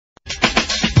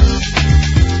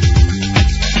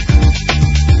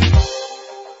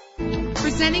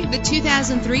the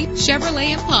 2003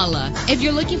 Chevrolet Impala. If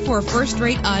you're looking for a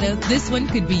first-rate auto, this one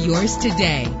could be yours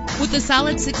today. With a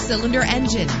solid 6-cylinder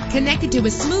engine connected to a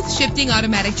smooth shifting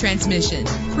automatic transmission,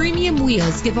 premium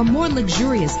wheels give a more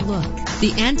luxurious look.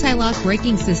 The anti-lock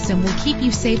braking system will keep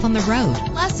you safe on the road.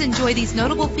 Plus, enjoy these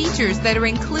notable features that are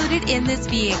included in this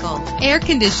vehicle: air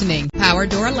conditioning, power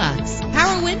door locks,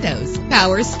 power windows,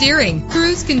 power steering,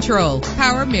 cruise control,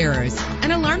 power mirrors,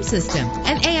 an alarm system,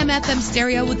 an AM/FM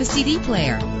stereo with a CD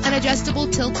player, an adjustable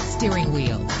tilt steering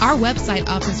wheel. Our website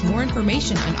offers more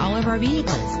information on all of our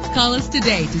vehicles. Call us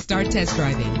today to start test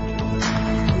driving.